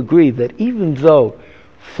that even though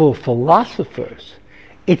for philosophers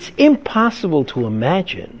it's impossible to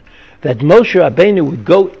imagine that Moshe Rabbeinu would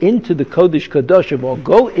go into the Kodesh Kodashim or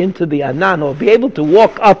go into the Anan or be able to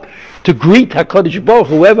walk up to greet HaKadosh Baruch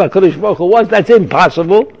Hu, whoever HaKadosh Baruch Hu was, that's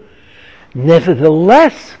impossible.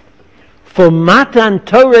 Nevertheless, for Matan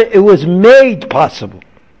Torah it was made possible.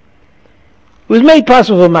 It was made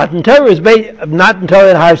possible for Matan Torah. It was made Matan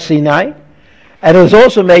Torah at Har Sinai, and it was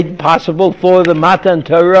also made possible for the Matan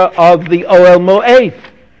Torah of the Ohel Moed.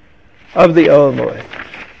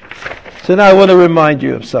 So now I want to remind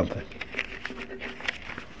you of something.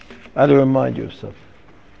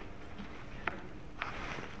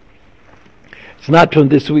 It's not from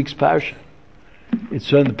this week's parsha. It's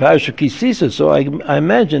from the parsha Ki Sisa, so I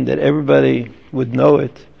imagine that everybody would know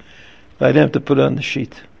it. I didn't have to put it on the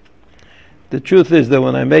sheet. The truth is that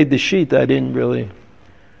when I made the sheet, I didn't really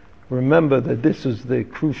remember that these are the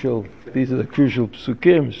crucial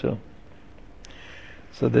psukim, so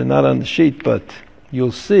they're not on the sheet, but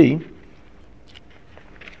you'll see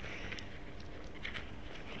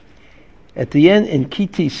at the end in Ki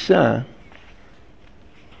Tisa,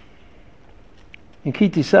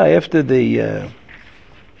 after the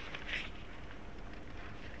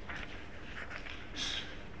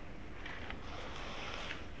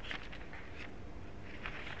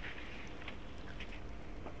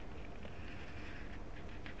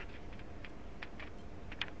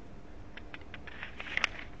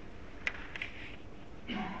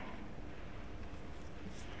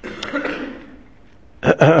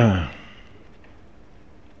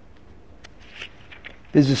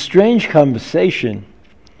There's a strange conversation.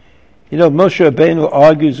 You know, Moshe Rabbeinu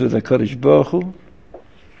argues with the Kodesh Baruch Hu.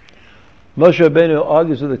 Moshe Rabbeinu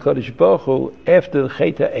argues with the Kodesh Baruch Hu after the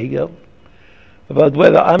Chet HaEgel about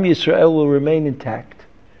whether Am Yisrael will remain intact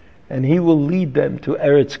and he will lead them to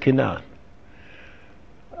Eretz Canaan.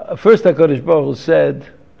 First HaKadosh Baruch Hu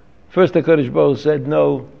said,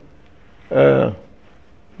 no,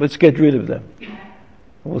 let's get rid of them.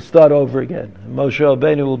 We'll start over again. And Moshe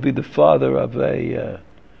Rabbeinu will be the father of a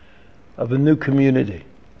new community.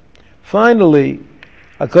 Finally,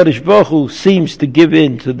 HaKadosh Baruch Hu seems to give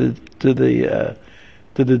in to the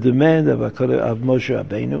demand of Moshe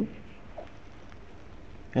Rabbeinu.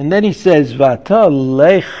 And then he says, V'ata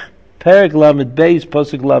lech perek lamed beis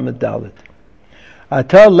posuk lamed dalet.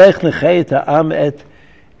 Ata lech nechet ha'am et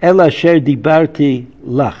el asher dibarti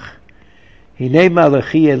lach. Hinei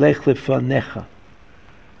malachi elech lefanecha.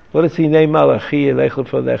 What does Hinei malachi elech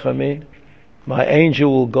lefanecha mean? My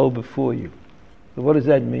angel will go before you. So what does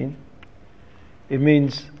that mean? It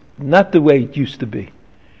means not the way it used to be.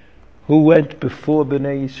 Who went before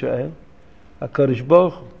Bnei Yisrael? HaKadosh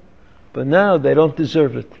Baruch Hu. But now they don't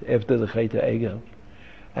deserve it after the Chet HaEgel.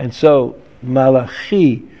 And so,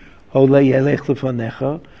 Malachi holei yelech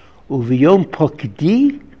lefanecha uviyom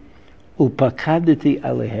pokdi upakadeti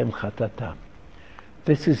alehem chatatam.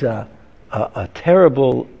 This is a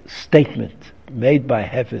terrible statement made by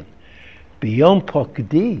heaven. Biyom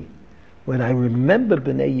pokdi, when I remember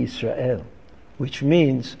Bnei Yisrael, which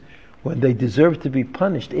means when they deserve to be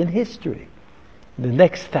punished in history. In the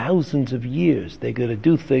next thousands of years, they're going to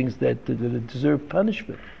do things that they're going to deserve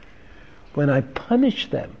punishment. When I punish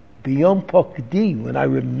them, biyom pokdi, when I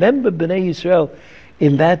remember Bnei Yisrael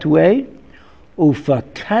in that way,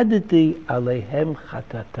 ufakadeti alehem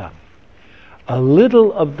chatatam. A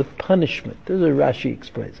little of the punishment, this is what Rashi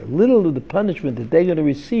explains, a little of the punishment that they're going to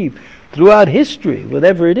receive throughout history,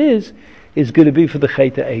 whatever it is going to be for the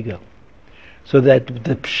Chet HaEgel. So that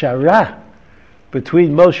the pshara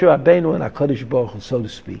between Moshe Rabbeinu and HaKadosh Baruch Hu, so to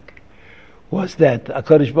speak, was that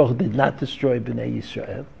HaKadosh Baruch Hu did not destroy Bnei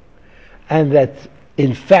Yisrael, and that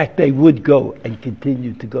in fact they would go and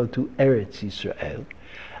continue to go to Eretz Yisrael.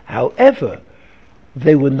 However,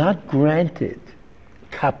 they were not granted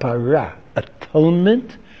kapara,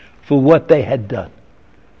 atonement for what they had done.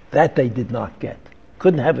 That they did not get.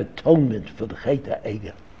 Couldn't have atonement for the Chet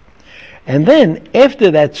HaEgel. And then,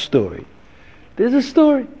 after that story, there's a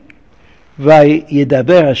story.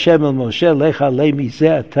 וידבר השם אל משה לך עלי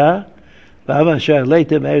מזה אתה ועם אשר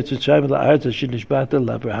עליתם ארץ מצרים לארץ אשר נשבעת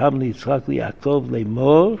לאברהם ליצחק ליעקב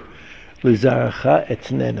לאמור לזרעך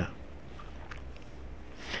אתננה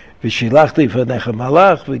ושילחתי לפניך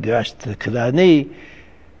מלאך וגירשת כנעני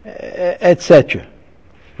etc.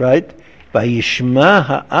 Right? וישמע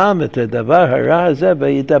העם את הדבר הרע הזה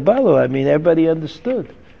וידבר לו. I mean, everybody understood.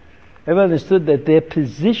 Everyone understood that their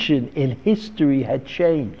position in history had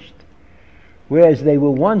changed. Whereas they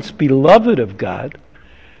were once beloved of God,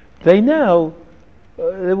 they now,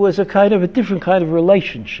 there was a different kind of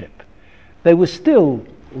relationship. They were still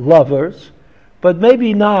lovers, but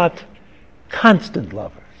maybe not constant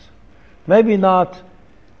lovers. Maybe not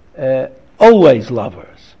always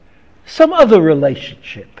lovers. Some other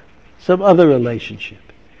relationship.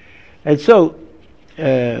 And so,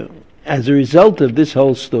 as a result of this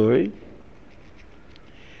whole story,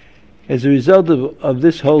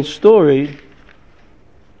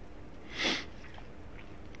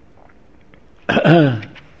 so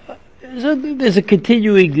there's a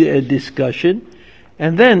continuing discussion,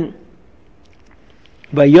 and then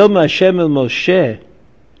Vayom Hashem el Moshe,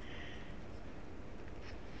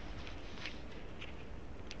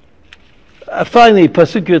 finally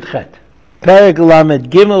Pasuk Yud Chet, Perek Lamed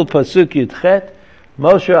Gimel Pasuk Yud Chet,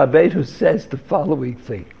 Moshe Rabbeinu says the following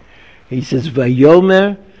thing. He says,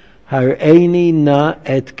 Vayomer Hareini na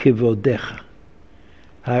et kivodecha.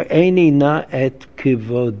 Hareini na et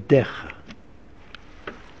kivodecha.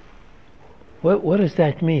 What does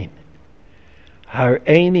that mean?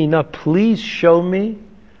 Hareini na, please show me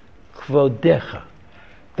kvodecha,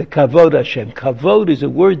 the kavod Hashem. Kavod is a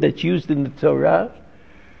word that's used in the Torah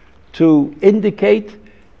to indicate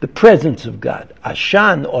the presence of God.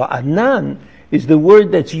 Ashan or Anan is the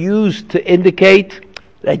word that's used to indicate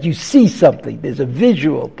that you see something. There's a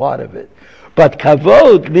visual part of it. But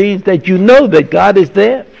kavod means that you know that God is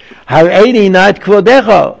there. Hareini na et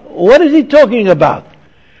kvodecha. What is he talking about?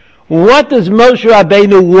 What does Moshe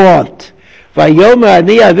Rabbeinu want? Vayomer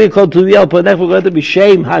ani avi kol tuvi al panecha v'gata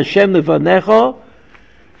b'shem Hashem lefanecha.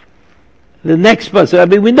 The next pasuk. I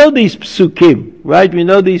mean, we know these psukim, right? We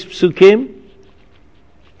know these psukim.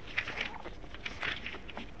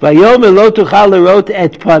 Vayomer lo tuchal lerot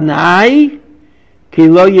et panai ki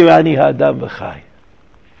lo yirani ha'adam v'chai.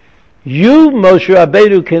 You, Moshe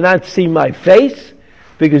Rabbeinu, cannot see my face,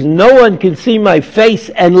 because no one can see my face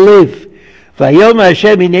and live. Vayomer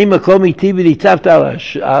Hashem hinei makom iti v'nitzavta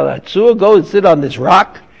al hatzur. Go and sit on this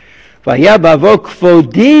rock. Vayabavo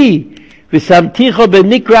kfodi v'samticho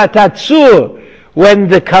benikrat hatzur. When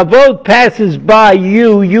the kavod passes by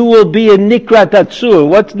you, you will be in nikrat hatzur.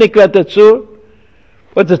 What's nikrat hatzur?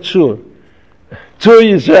 What's a tzur? Tzur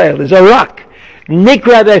Yisrael is a rock.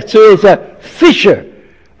 Nikrat hatzur is a fissure,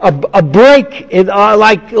 a break, in,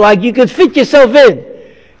 like you could fit yourself in.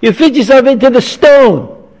 You fit yourself into the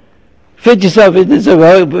stone. Fit yourself into the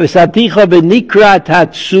V'saticha b'nikrat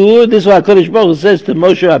hatzur. This is what HaKadosh Baruch Hu says to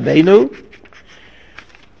Moshe Rabbeinu.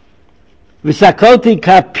 V'sakoti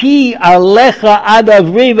kapi alecha ad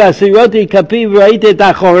avri v'asiroti kapi v'ra'it et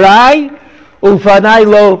achorai u'fanai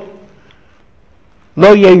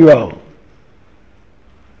lo yeiro.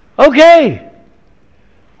 Okay.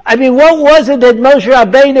 I mean, what was it that Moshe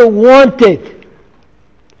Rabbeinu wanted?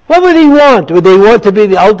 What would he want? Would he want to be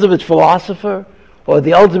the ultimate philosopher? Or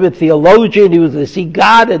the ultimate theologian? He was to see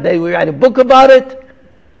God and they would write a book about it?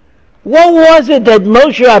 What was it that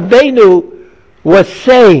Moshe Rabbeinu was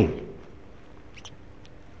saying?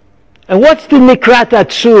 And what's the Nikrat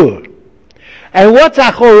Atzur? And what's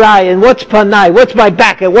Achorai? And what's Panai? What's my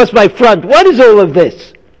back? And what's my front? What is all of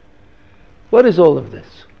this? What is all of this?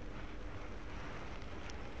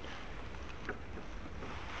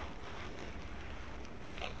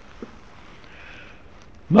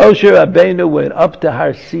 Moshe Rabbeinu went up to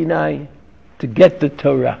Har Sinai to get the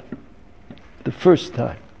Torah the first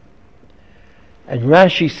time. And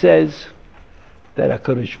Rashi says that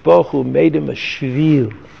HaKadosh Baruch Hu made him a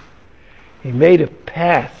shvil. He made a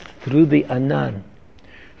path through the Anan,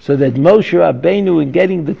 so that Moshe Rabbeinu, in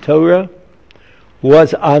getting the Torah,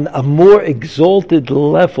 was on a more exalted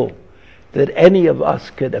level than any of us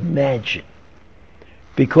could imagine.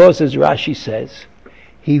 Because, as Rashi says,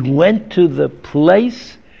 he went to the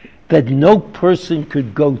place that no person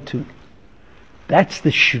could go to. That's the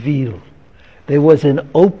shvil. There was an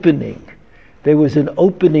opening. There was an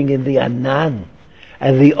opening in the Anan.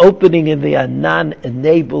 And the opening in the Anan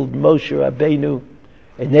enabled Moshe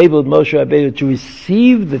Rabbeinu to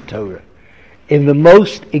receive the Torah in the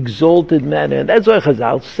most exalted manner. And that's why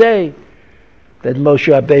Chazal say that Moshe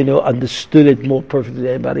Rabbeinu understood it more perfectly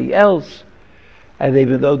than anybody else. And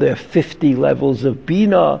even though there are 50 levels of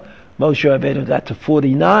Bina, Moshe Rabbeinu got to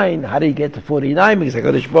 49. How did he get to 49? Because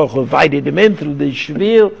HaKadosh Baruch Hu invited him in through the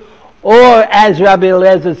Shvil. Or, as Rabbi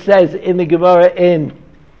Eliezer says in the Gemara in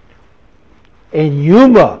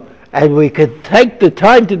Yuma, and we could take the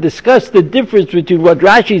time to discuss the difference between what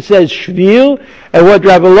Rashi says Shvil and what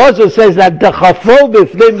Rabbi Eliezer says that Dachafo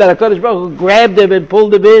b'fnim, that HaKadosh Baruch Hu grabbed him and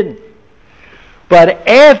pulled him in. But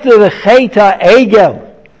after the Chet HaEgel,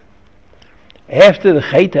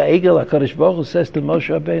 HaKadosh Baruch Hu says to Moshe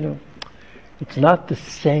Rabbeinu, it's not the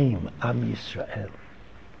same Am Yisrael.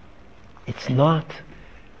 It's not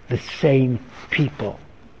the same people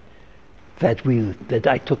that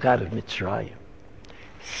I took out of Mitzrayim.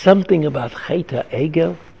 Something about Chet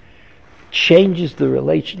HaEgel changes the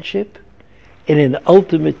relationship in an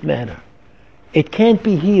ultimate manner. It can't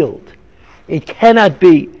be healed. It cannot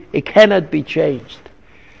be changed.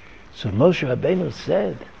 So Moshe Rabbeinu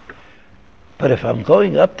said, but if I'm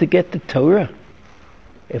going up to get the Torah,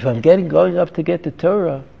 so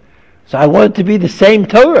I want it to be the same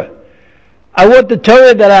Torah. I want the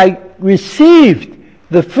Torah that I received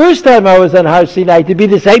the first time I was on Har Sinai to be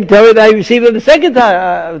the same Torah that I received on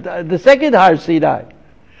the second Har Sinai.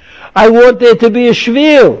 I want there to be a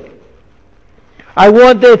shvil. I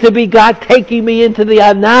want there to be God taking me into the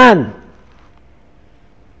Anan.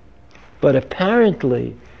 But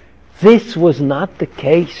apparently, this was not the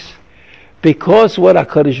case, because what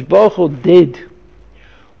HaKadosh Baruch Hu did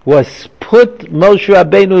was put Moshe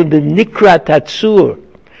Rabbeinu in the Nikrat Hatzur,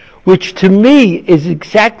 which to me is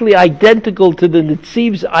exactly identical to the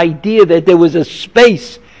Netziv's idea that there was a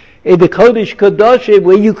space in the Kodesh Kodashim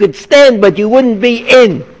where you could stand but you wouldn't be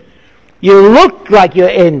in. You look like you're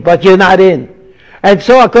in, but you're not in. And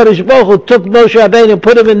so HaKadosh Baruch Hu took Moshe Rabbeinu and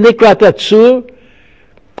put him in Nikrat Hatzur.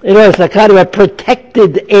 It's a kind of a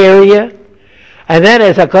protected area. And then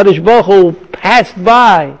as HaKadosh Baruch Hu passed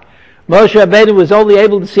by, Moshe Rabbeinu was only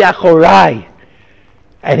able to see Achorai.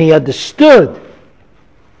 And he understood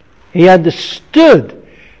that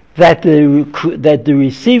the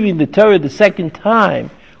receiving the Torah the second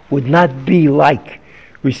time would not be like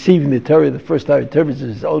receiving the Torah the first time in terms of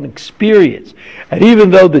his own experience. And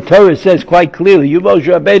even though the Torah says quite clearly, you Moshe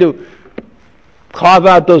Rabbeinu, carve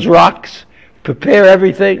out those rocks, prepare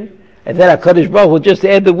everything, and then HaKadosh Baruch will just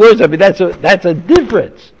add the words. I mean, that's a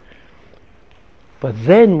difference. But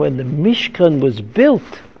then when the Mishkan was built,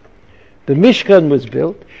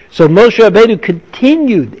 so Moshe Rabbeinu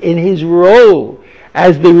continued in his role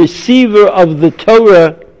as the receiver of the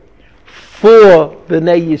Torah for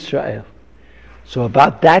Bnei Yisrael. So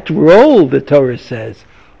about that role, the Torah says,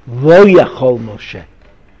 Lo Yachol Moshe.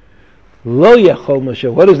 Lo Yachol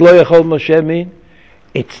Moshe. What does Lo Yachol Moshe mean?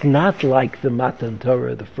 It's not like the Matan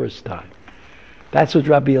Torah the first time. That's what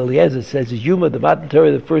Rabbi Eliezer says. Yuma, the Matan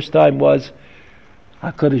Torah the first time was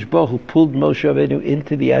HaKadosh Baruch Hu pulled Moshe Rabbeinu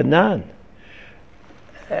into the Anan.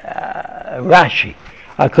 Rashi,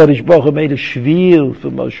 HaKadosh Baruch Hu made a shvil for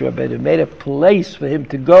Moshe Rabbeinu, made a place for him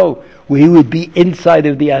to go where he would be inside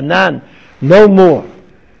of the Anan. No more.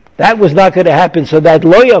 That was not going to happen. So that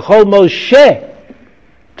Lo Yachol Moshe,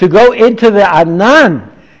 to go into the Anan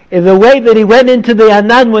in the way that he went into the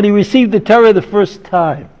Anan when he received the Torah the first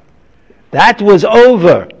time, that was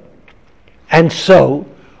over. And so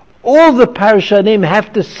all the Parashanim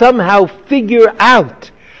have to somehow figure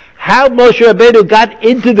out how Moshe Rabbeinu got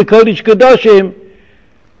into the Kodesh Kodashim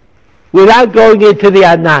without going into the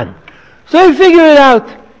Anan. So he figured it out.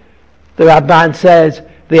 The Ramban says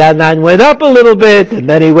the Anan went up a little bit, and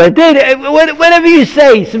then he went in. Whatever you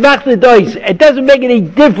say, Smach the Dois, it doesn't make any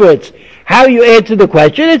difference how you answer the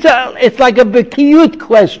question. It's like a Bekiyut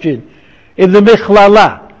question in the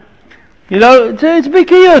Michlala. You know, it's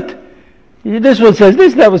Bekiyut. This one says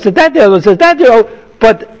this, that one says that, the other one says that. You know,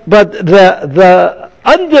 but the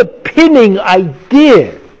underpinning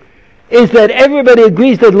idea is that everybody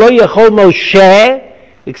agrees that Lo Yachol Moshe,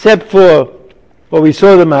 except for what we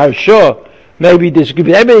saw the Maharshah, maybe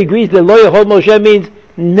disagree. Everybody agrees that Lo Yachol Moshe means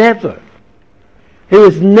never. He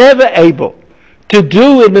was never able to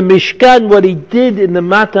do in the Mishkan what he did in the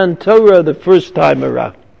Matan Torah the first time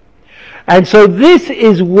around. And so this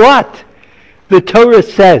is what the Torah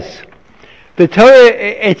says. The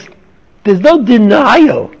Torah, there's no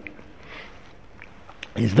denial.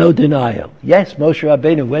 There's no denial. Yes, Moshe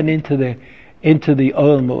Rabbeinu went into the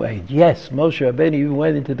Ohel Moed. Yes, Moshe Rabbeinu even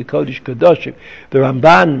went into the Kodesh Kodashim. The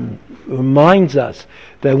Ramban reminds us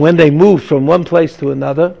that when they moved from one place to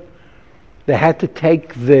another, they had to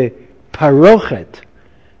take the parochet,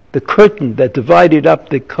 the curtain that divided up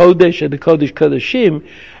the Kodesh and the Kodesh Kodashim,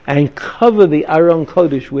 and cover the Aron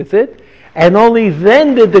Kodesh with it. And only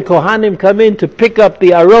then did the Kohanim come in to pick up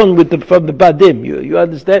the Aron from the Badim. You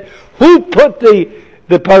understand? Who put the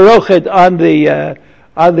parochet on the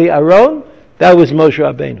Aron? That was Moshe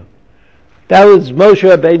Rabbeinu. That was Moshe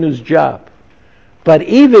Rabbeinu's job. But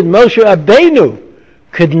even Moshe Rabbeinu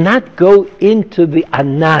could not go into the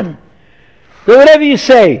Anan. So whatever you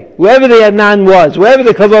say, wherever the Anan was, wherever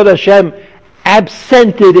the Kavod Hashem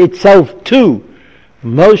absented itself to,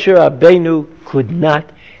 Moshe Rabbeinu could not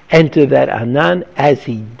enter that Anan as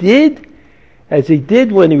he did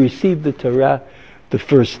when he received the Torah the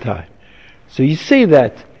first time. So you see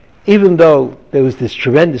that even though there was this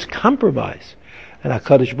tremendous compromise, and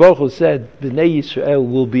HaKadosh Baruch Hu said, Bnei Yisrael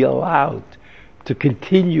will be allowed to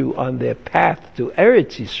continue on their path to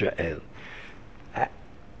Eretz Yisrael.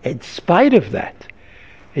 In spite of that,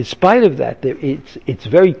 it's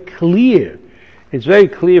very clear. It's very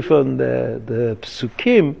clear from the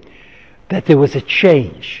Psukim that there was a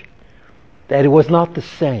change, that it was not the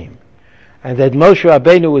same, and that Moshe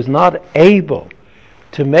Rabbeinu was not able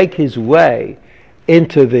to make his way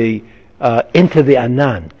into the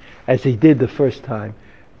Anan as he did the first time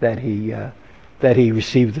that he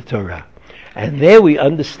received the Torah. And there we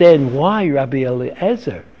understand why Rabbi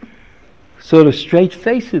Eliezer, sort of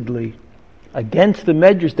straight-facedly, against the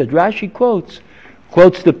Medrash that Rashi quotes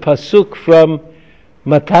the pasuk from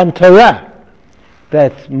Matan Torah,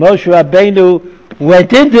 that Moshe Rabbeinu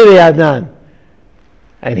went into the Anan.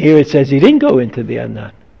 And here it says he didn't go into the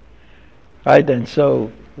Anan. Right? And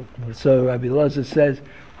so Rabbi Eliezer says,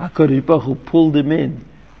 HaKadosh Baruch Hu pulled him in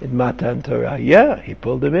Matan Torah. Yeah, he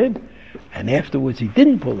pulled him in. And afterwards he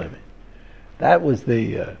didn't pull him in. That was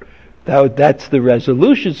that's the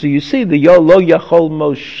resolution. So you see, the Lo Yachol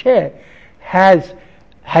Moshe has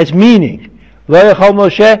meaning. Lo Yachol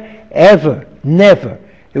Moshe, ever, never.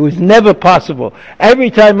 It was never possible. Every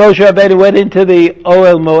time Moshe Rabbeinu went into the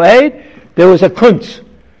Ohel Moed, there was a kunz.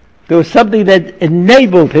 There was something that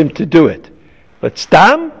enabled him to do it. But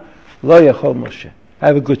Stam, Lo Yachol Moshe.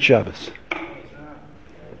 Have a good Shabbos.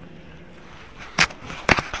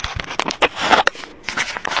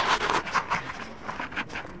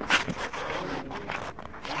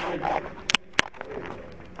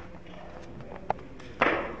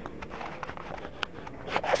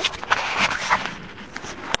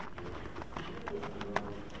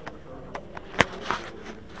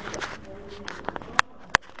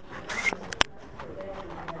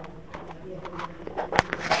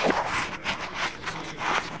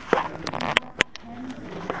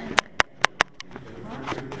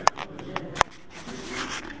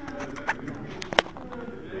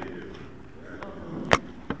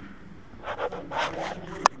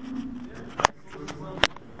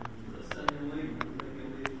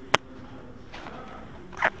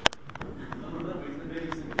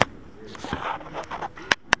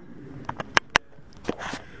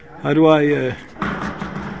 How do I?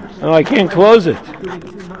 Oh, I can't close it.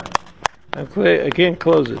 I can't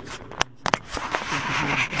close it.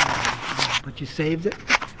 But you saved it?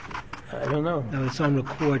 I don't know. No, it's on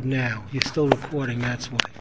record now. You're still recording, that's why.